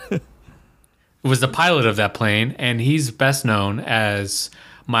 right, was the pilot of that plane, and he's best known as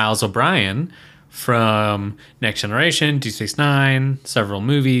Miles O'Brien from Next Generation, Deep Space Nine, several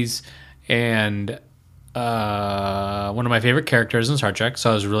movies, and one of my favorite characters in Star Trek.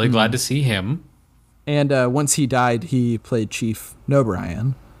 So I was really glad to see him. And once he died, he played Chief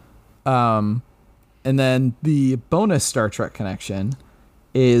O'Brien. And then the bonus Star Trek connection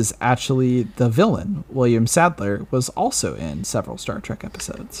is actually the villain. William Sadler was also in several Star Trek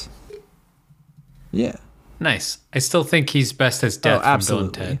episodes. Yeah. Nice. I still think he's best as Death from Bill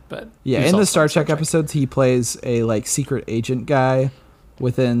and Ted. But yeah, in the Star Trek episodes, he plays a like secret agent guy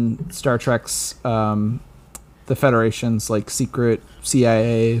within Star Trek's the Federation's like secret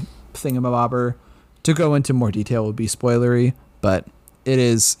CIA thingamabobber. To go into more detail would be spoilery, but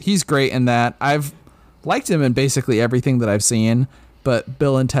he's great in that. I've liked him in basically everything that I've seen, but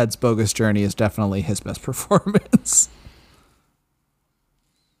Bill and Ted's Bogus Journey is definitely his best performance.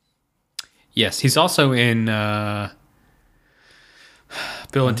 Yes, he's also in Bill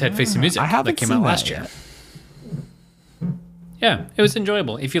and Ted Face the Music that came out last year. Yeah, it was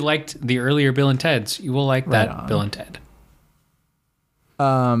enjoyable. If you liked the earlier Bill and Ted's, you will like that Bill and Ted.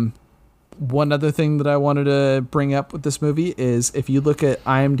 One other thing that I wanted to bring up with this movie is if you look at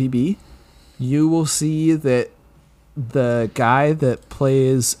IMDb, you will see that the guy that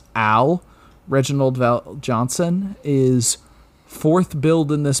plays Al, Reginald Johnson, is fourth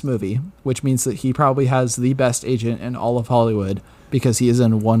billed in this movie, which means that he probably has the best agent in all of Hollywood because he is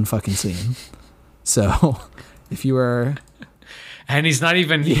in one fucking scene. So if you are... And he's not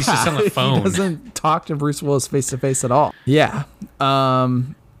even, he's just on the phone. He doesn't talk to Bruce Willis face to face at all. Yeah.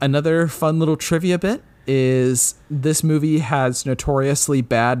 Another fun little trivia bit is this movie has notoriously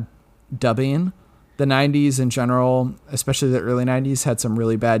bad dubbing. The 90s in general, especially the early 90s, had some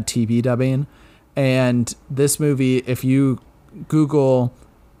really bad TV dubbing. And this movie, if you Google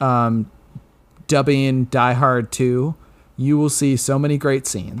dubbing Die Hard 2, you will see so many great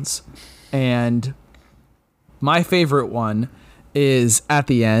scenes. And my favorite one is at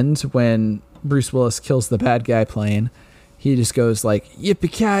the end when Bruce Willis kills the bad guy plane. He just goes like,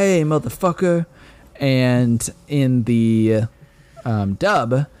 "Yippee-ki-yay, motherfucker." And in the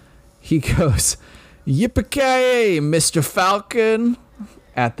dub, he goes, "Yippee-ki-yay, Mr. Falcon,"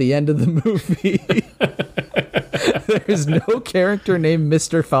 at the end of the movie. There's no character named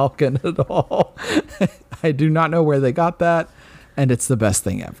Mr. Falcon at all. I do not know where they got that, and it's the best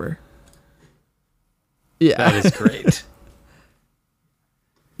thing ever. Yeah. That is great.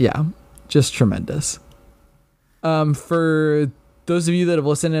 Yeah, just tremendous. For those of you that have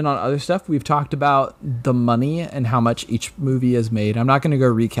listened in on other stuff, we've talked about the money and how much each movie has made. I'm not going to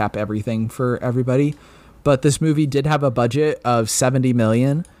go recap everything for everybody, but this movie did have a budget of $70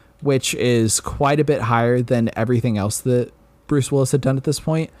 million, which is quite a bit higher than everything else that Bruce Willis had done at this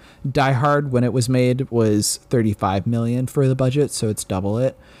point. Die Hard, when it was made, was $35 million for the budget, so it's double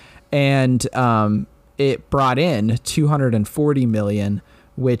it. And it brought in $240 million,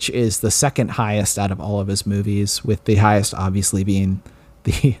 which is the second highest out of all of his movies, with the highest obviously being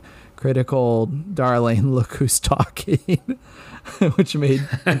the critical darling Look Who's Talking, which made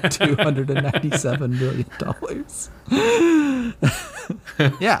 $297 million.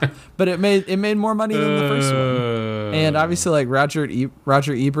 Yeah, but it made more money than the first one, and obviously like Roger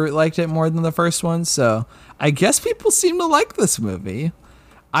Ebert liked it more than the first one, so I guess people seem to like this movie.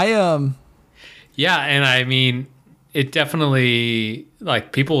 Yeah, and I mean, it definitely,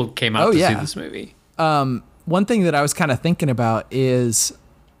 like, people came out to see this movie. One thing that I was kind of thinking about is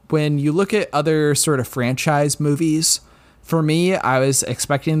when you look at other sort of franchise movies, for me, I was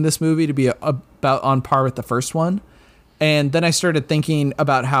expecting this movie to be about on par with the first one. And then I started thinking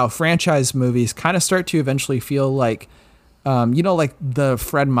about how franchise movies kind of start to eventually feel like, like the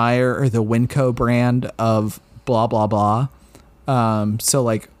Fred Meyer or the Winco brand of blah, blah, blah. So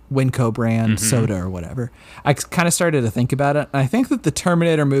like Winco brand soda or whatever. I kind of started to think about it. And I think that the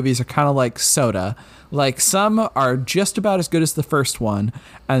Terminator movies are kind of like soda. Like some are just about as good as the first one,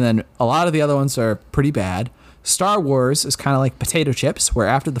 and then a lot of the other ones are pretty bad. Star Wars is kind of like potato chips, where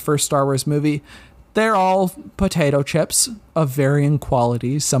after the first Star Wars movie, they're all potato chips of varying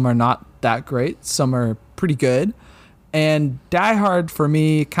qualities. Some are not that great. Some are pretty good. And Die Hard for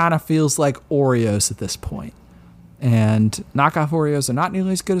me kind of feels like Oreos at this point. And knockoff Oreos are not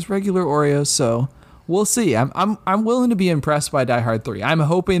nearly as good as regular Oreos, so we'll see. I'm willing to be impressed by Die Hard 3. I'm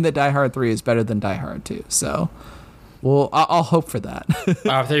hoping that Die Hard 3 is better than Die Hard 2. So, I'll hope for that. I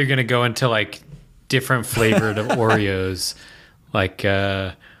thought you were gonna go into like different flavored Oreos, like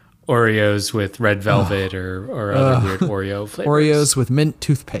Oreos with red velvet or other weird Oreo flavors. Oreos with mint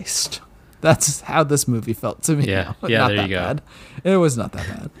toothpaste. That's how this movie felt to me. Yeah, not there that you go. Bad. It was not that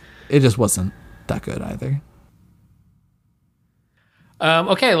bad. It just wasn't that good either.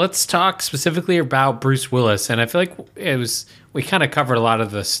 Okay, let's talk specifically about Bruce Willis, and I feel like we kind of covered a lot of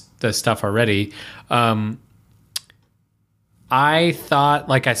the stuff already. I thought,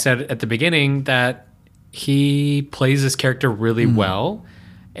 like I said at the beginning, that he plays this character really well,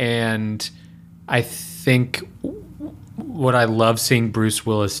 and I think what I love seeing Bruce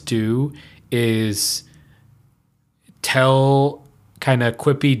Willis do is tell kind of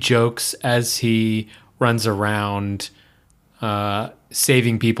quippy jokes as he runs around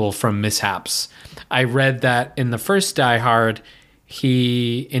saving people from mishaps. I read that in the first Die Hard,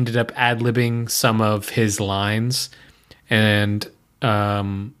 he ended up ad-libbing some of his lines. And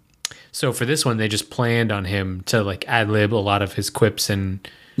so for this one, they just planned on him to like ad-lib a lot of his quips and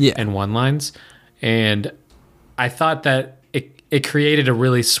one-lines. And I thought that it created a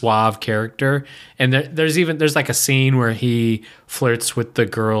really suave character. And there's like a scene where he flirts with the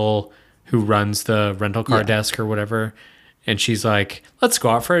girl who runs the rental car desk or whatever. And she's like, let's go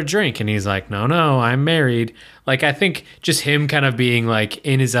out for a drink. And he's like, no, I'm married. Like, I think just him kind of being like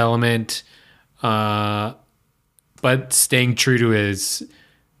in his element, but staying true to his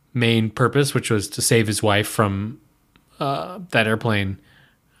main purpose, which was to save his wife from that airplane,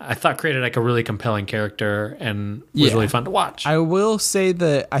 I thought created like a really compelling character and was really fun to watch. I will say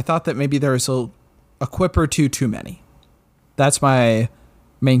that I thought that maybe there was a quip or two too many. That's my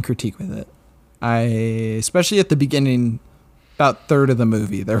main critique with it. Especially at the beginning, about third of the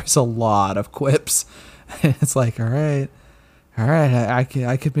movie, there was a lot of quips. It's like, all right, I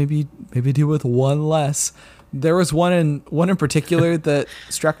could maybe deal with one less. There was one in particular that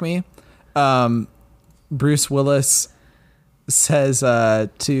struck me. Bruce Willis says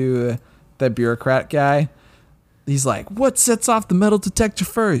to the bureaucrat guy, he's like, what sets off the metal detector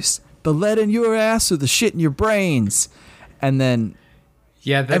first? The lead in your ass or the shit in your brains? And then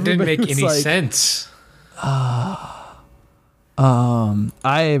that didn't make any sense.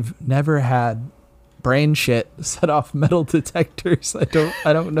 I've never had brain shit set off metal detectors. I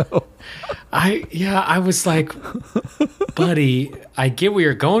don't know. I was like, buddy, I get what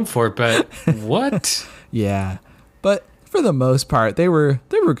you're going for, but what? Yeah. But for the most part, they were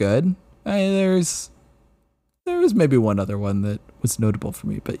good. There was maybe one other one that was notable for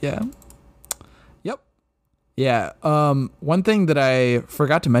me, but yeah. Yep. Yeah. One thing that I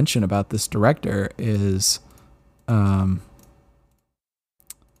forgot to mention about this director is,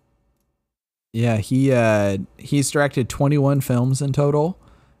 he's directed 21 films in total,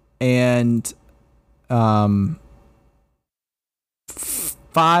 and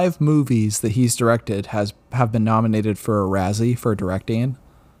 5 movies that he's directed have been nominated for a Razzie for directing,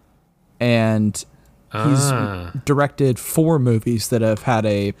 and he's directed 4 movies that have had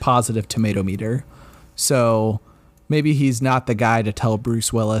a positive tomato meter. So maybe he's not the guy to tell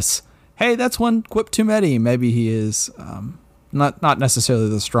Bruce Willis, hey, that's one quip too many. Maybe he is not necessarily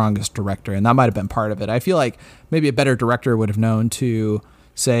the strongest director, and that might have been part of it. I feel like maybe a better director would have known to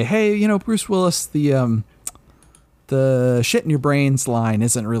say, hey, Bruce Willis, the shit in your brains line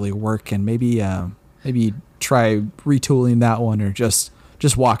isn't really working. Maybe try retooling that one, or just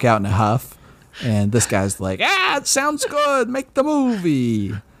walk out in a huff. And this guy's like, it sounds good. Make the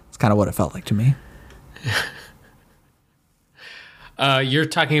movie. It's kind of what it felt like to me. You're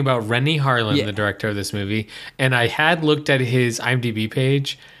talking about Renny Harlin, the director of this movie, and I had looked at his IMDb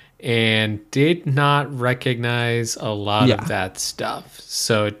page and did not recognize a lot of that stuff.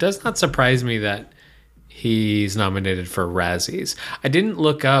 So it does not surprise me that he's nominated for Razzies. I didn't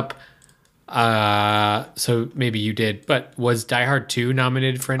look up, so maybe you did, but was Die Hard 2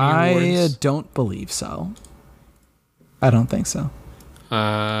 nominated for any awards? I don't believe so. I don't think so.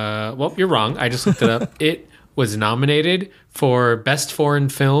 Well, you're wrong. I just looked it up. It was nominated for Best Foreign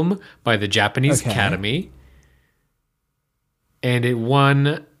Film by the Japanese Academy. And it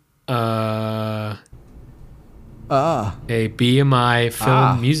won a BMI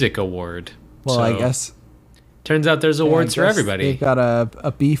Film Music Award. Well, so, I guess. Turns out there's awards for everybody. They got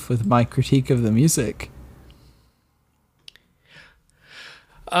a beef with my critique of the music.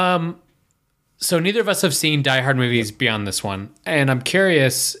 So neither of us have seen Die Hard movies beyond this one. And I'm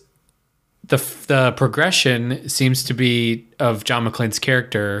curious, the progression seems to be of John McClane's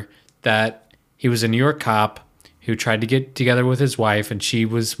character, that he was a New York cop who tried to get together with his wife, and she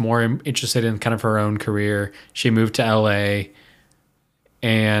was more interested in kind of her own career. She moved to LA,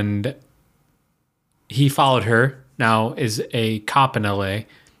 and he followed her, now is a cop in LA,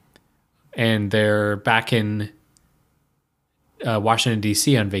 and they're back in Washington,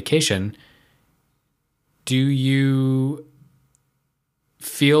 D.C. on vacation. Do you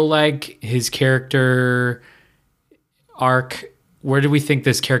feel like his character arc, where do we think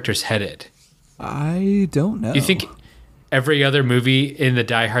this character's headed? I don't know. You think every other movie in the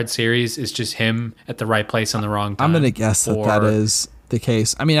Die Hard series is just him at the right place on the wrong time? I'm going to guess that is the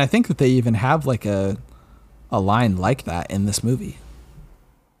case. I mean, I think that they even have like a line like that in this movie.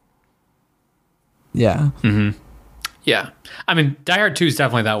 Yeah. Mm-hmm. Yeah. I mean, Die Hard 2 is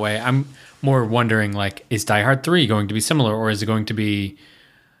definitely that way. I'm more wondering, like, is Die Hard 3 going to be similar, or is it going to be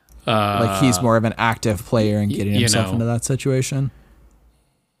like he's more of an active player and getting himself into that situation?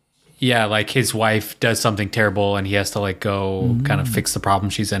 Yeah, like his wife does something terrible and he has to like go kind of fix the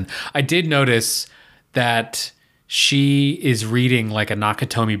problem she's in. I did notice that she is reading like a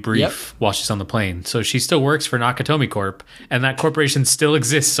Nakatomi brief while she's on the plane. So she still works for Nakatomi Corp, and that corporation still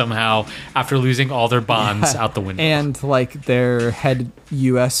exists somehow after losing all their bonds out the window. And like their head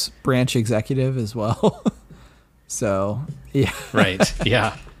US branch executive as well. So, yeah. Right.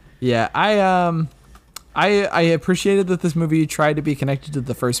 Yeah. Yeah, I appreciated that this movie tried to be connected to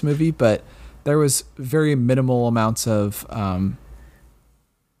the first movie, but there was very minimal amounts of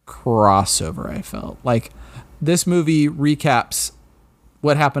crossover, I felt. Like, this movie recaps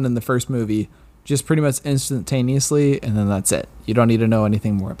what happened in the first movie just pretty much instantaneously, and then that's it. You don't need to know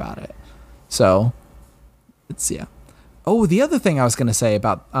anything more about it. So, yeah. Oh, the other thing I was going to say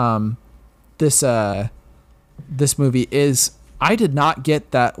about this movie is I did not get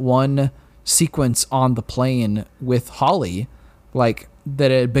that one sequence on the plane with Holly, like,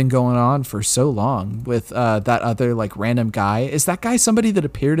 that had been going on for so long with that other like random guy. Is that guy somebody that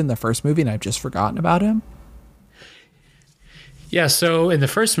appeared in the first movie and I've just forgotten about him? Yeah, so in the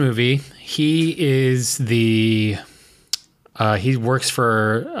first movie, he is he works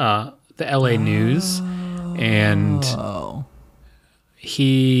for the LA News, and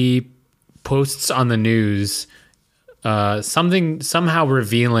he posts on the news somehow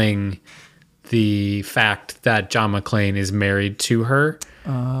revealing the fact that John McClane is married to her,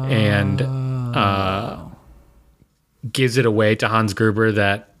 and gives it away to Hans Gruber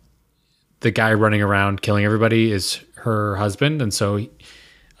that the guy running around killing everybody is her husband. And so,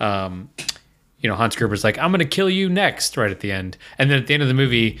 Hans Gruber's like, I'm going to kill you next, right at the end. And then at the end of the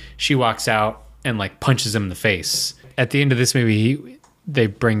movie, she walks out and like punches him in the face. At the end of this movie,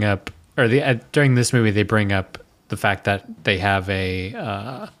 during this movie, they bring up the fact that they have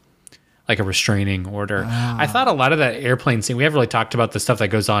a restraining order. I thought a lot of that airplane scene, we haven't really talked about the stuff that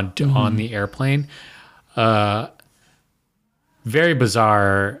goes on on the airplane. Very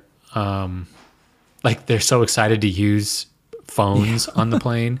bizarre. Like they're so excited to use phones on the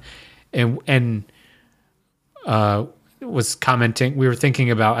plane, and was commenting. We were thinking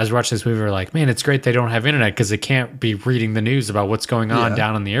about, as we're watching this movie, we were like, man, it's great they don't have internet because they can't be reading the news about what's going on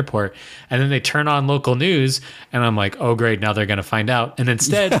down in the airport. And then they turn on local news, and I'm like, oh great, now they're gonna find out. And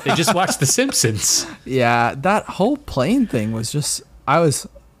instead, they just watch The Simpsons. Yeah, that whole plane thing was just, I was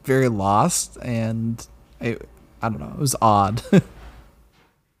very lost, and I don't know, it was odd.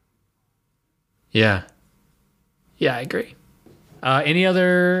 Yeah, I agree. Any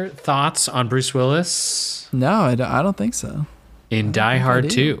other thoughts on Bruce Willis? No, I don't think so. In Die Hard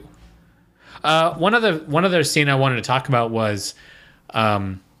 2. One other scene I wanted to talk about was,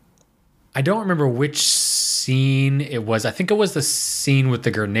 I don't remember which scene it was. I think it was the scene with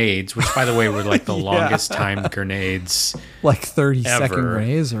the grenades, which, by the way, were like the longest time grenades. Like 30-second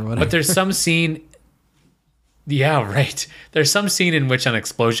grenades or whatever. But there's some scene... Yeah, right. There's some scene in which an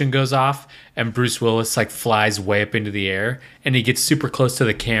explosion goes off and Bruce Willis like flies way up into the air and he gets super close to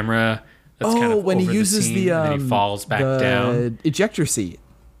the camera. That's kind of when he uses and then he falls back down. Ejector seat.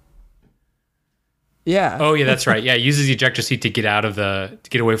 Yeah. Oh yeah, that's right. Yeah, he uses the ejector seat to get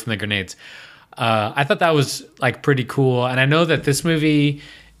away from the grenades. I thought that was like pretty cool, and I know that this movie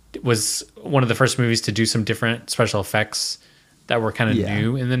was one of the first movies to do some different special effects that were kind of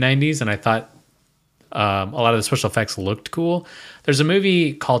new in the 90s, and I thought a lot of the special effects looked cool. There's a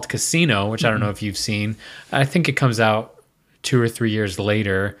movie called Casino, which I don't know if you've seen. I think it comes out 2 or 3 years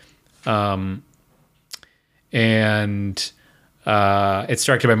later. And it's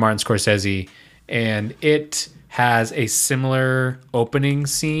directed by Martin Scorsese, and it has a similar opening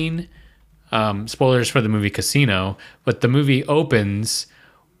scene. Spoilers for the movie Casino, but the movie opens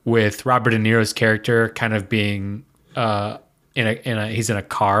with Robert De Niro's character kind of being he's in a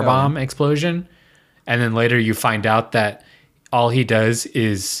car bomb explosion. And then later you find out that all he does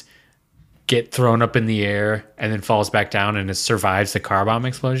is get thrown up in the air and then falls back down and survives the car bomb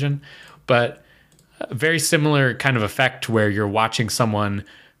explosion. But a very similar kind of effect where you're watching someone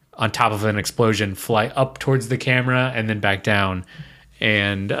on top of an explosion fly up towards the camera and then back down.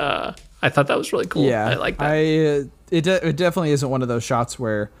 And I thought that was really cool. Yeah, I like that. It definitely isn't one of those shots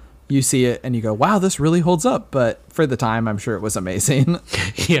where you see it and you go, wow, this really holds up. But for the time, I'm sure it was amazing.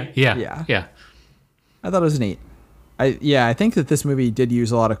 Yeah. I thought it was neat. I think that this movie did use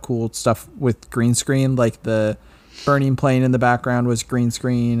a lot of cool stuff with green screen, like the burning plane in the background was green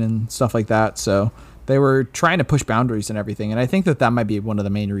screen and stuff like that. So they were trying to push boundaries and everything. And I think that might be one of the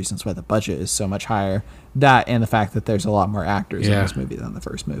main reasons why the budget is so much higher. That and the fact that there's a lot more actors in this movie than the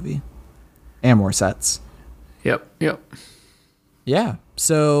first movie. and more sets. Yep. Yeah.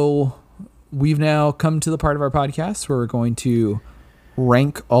 So we've now come to the part of our podcast where we're going to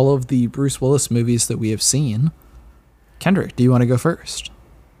rank all of the Bruce Willis movies that we have seen. Kendrick, do you want to go first?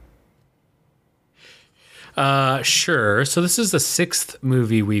 Sure. So this is the 6th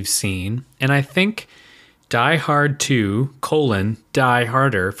movie we've seen, and I think Die Hard 2, Die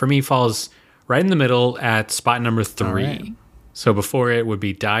Harder, for me falls right in the middle at spot number 3. Right. So before it would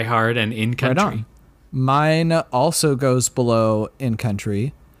be Die Hard and In Country. Right on. Mine also goes below In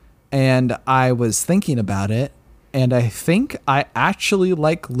Country, and I was thinking about it, and I think I actually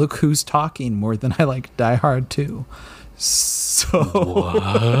like Look Who's Talking more than I like Die Hard 2. So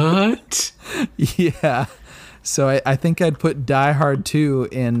what? Yeah. So I think I'd put Die Hard 2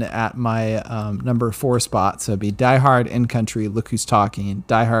 in at my number 4 spot. So it'd be Die Hard, In Country, Look Who's Talking,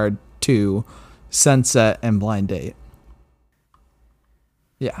 Die Hard 2, Sunset, and Blind Date.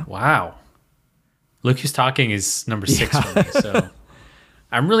 Yeah. Wow. Look Who's Talking is number 6 for me. So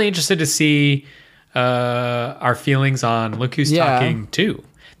I'm really interested to see our feelings on Look Who's Talking 2.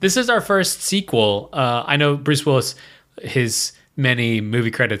 This is our first sequel. I know Bruce Willis, his many movie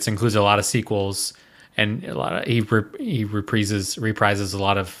credits includes a lot of sequels, and a lot of he reprises a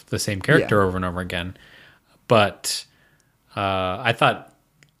lot of the same character over and over again. But I thought,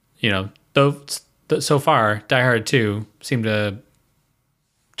 so far Die Hard 2 seemed to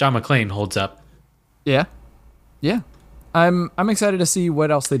John McClane holds up. Yeah. I'm excited to see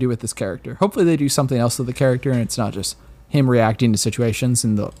what else they do with this character. Hopefully they do something else with the character, and it's not just him reacting to situations,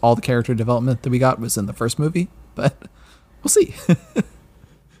 and all the character development that we got was in the first movie. But we'll see.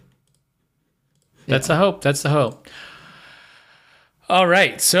 That's the hope. All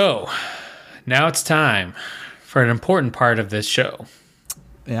right, so now it's time for an important part of this show.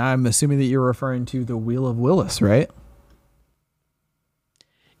 Yeah, I'm assuming that you're referring to the Wheel of Willis, right?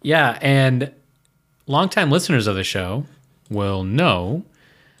 Yeah, and longtime listeners of the show will know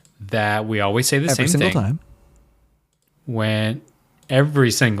that we always say the same thing.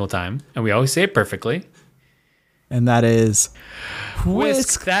 Every single time. And we always say it perfectly. And that is...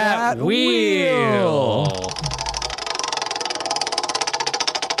 Whisk that wheel!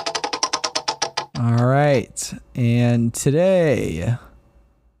 All right. And today...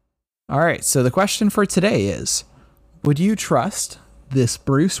 All right, so the question for today is, would you trust this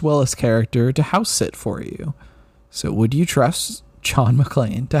Bruce Willis character to house sit for you? So would you trust John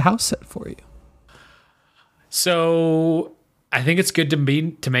McClane to house sit for you? So I think it's good to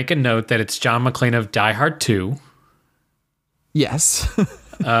make a note that it's John McClane of Die Hard 2. Yes.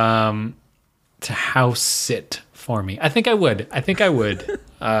 To house sit for me. I think I would.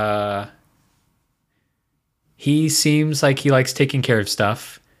 He seems like he likes taking care of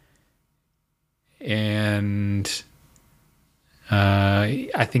stuff. And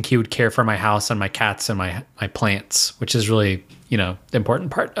I think he would care for my house and my cats and my plants, which is really, the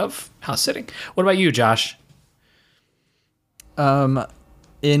important part of house sitting. What about you, Josh?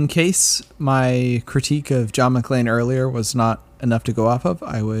 In case my critique of John McClane earlier was not enough to go off of,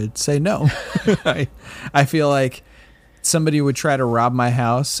 I would say no. I feel like somebody would try to rob my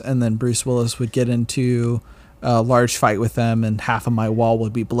house, and then Bruce Willis would get into a large fight with them, and half of my wall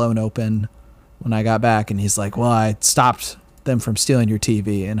would be blown open when I got back. And he's like, well, I stopped them from stealing your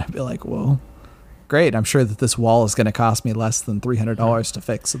TV. And I'd be like, well, great. I'm sure that this wall is going to cost me less than $300 to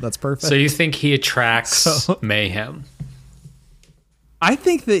fix. So that's perfect. So you think he attracts mayhem? I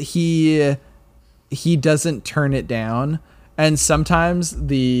think that he doesn't turn it down. And sometimes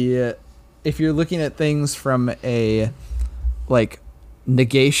if you're looking at things from a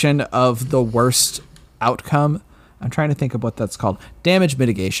negation of the worst outcome, I'm trying to think of what that's called. Damage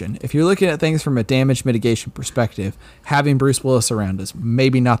mitigation. If you're looking at things from a damage mitigation perspective, having Bruce Willis around is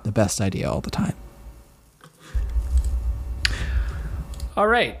maybe not the best idea all the time. All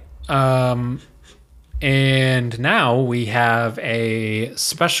right. And now we have a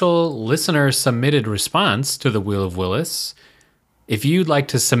special listener submitted response to the Wheel of Willis. If you'd like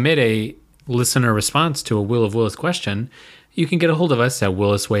to submit a listener response to a Wheel of Willis question, you can get a hold of us at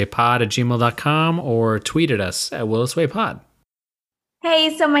williswaypod@gmail.com or tweet at us at williswaypod.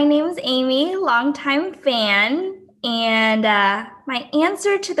 Hey, so my name is Amy, longtime fan, and my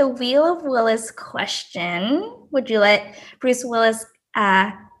answer to the Wheel of Willis question, would you let Bruce Willis,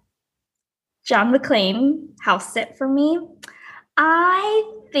 John McClane house sit for me? I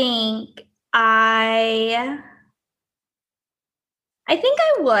think I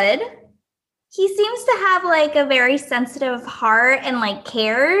would. He seems to have a very sensitive heart and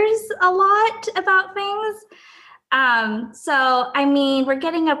cares a lot about things. So, we're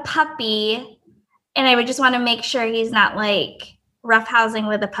getting a puppy, and I would just want to make sure he's not roughhousing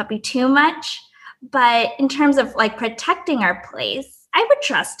with the puppy too much. But in terms of like protecting our place, I would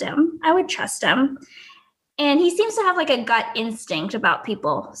trust him. And he seems to have like a gut instinct about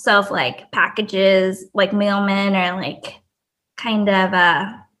people. So if like packages, like mailmen or like kind of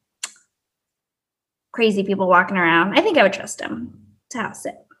crazy people walking around, I think I would trust him to house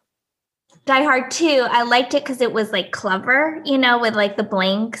it. Die Hard 2, I liked it because it was like clever, you know, with like the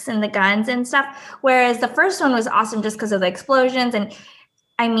blanks and the guns and stuff. Whereas the first one was awesome just because of the explosions. And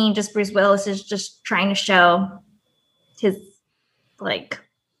I mean, just Bruce Willis is just trying to show his like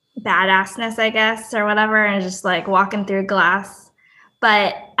badassness, I guess, or whatever, and just like walking through glass.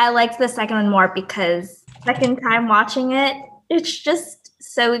 But I liked the second one more because second time watching it, it's just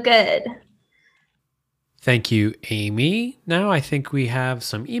so good. Thank you, Amy. Now I think we have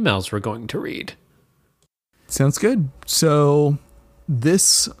some emails we're going to read. Sounds good. So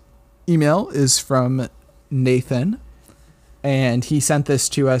this email is from Nathan, and he sent this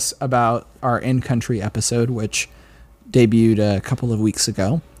to us about our in-country episode, which debuted a couple of weeks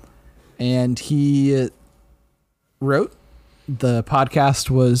ago. And he wrote, the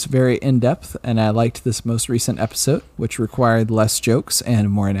podcast was very in-depth, and I liked this most recent episode, which required less jokes and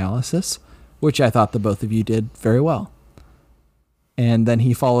more analysis, which I thought the both of you did very well. And then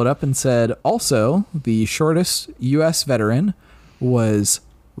he followed up and said, also, the shortest U.S. veteran was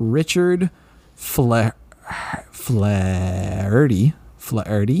Richard Flaherty,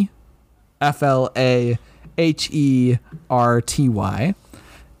 Flaherty,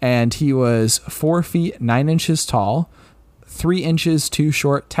 and he was 4 feet 9 inches tall, 3 inches too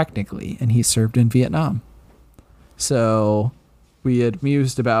short technically, and he served in Vietnam. So we had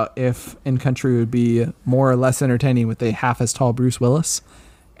mused about if In Country would be more or less entertaining with a half as tall Bruce Willis,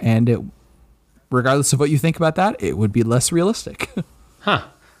 and it, regardless of what you think about that, it would be less realistic. Huh.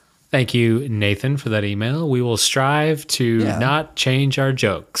 Thank you, Nathan, for that email. We will strive to not change our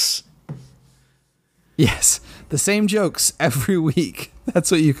jokes. Yes, the same jokes every week.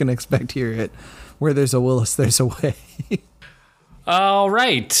 That's what you can expect here at Where There's a Willis, There's a Way. All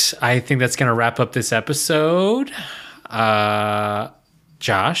right. I think that's going to wrap up this episode.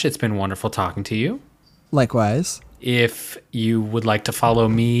 Josh, it's been wonderful talking to you. Likewise. If you would like to follow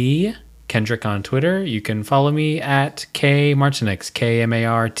me, Kendrick, on Twitter, you can follow me at KMartinix,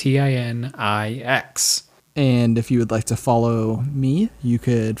 KMartinix. And if you would like to follow me, you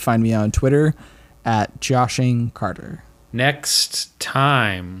could find me on Twitter at Joshing Carter. Next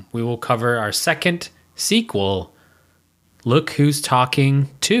time, we will cover our second sequel, Look Who's Talking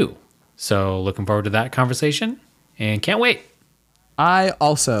 2. So looking forward to that conversation and can't wait. I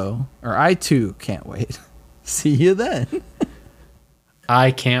too can't wait. See you then.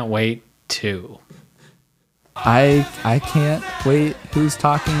 I can't wait too. I can't wait. Who's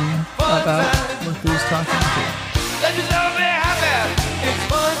talking about Look Who's Talking 2?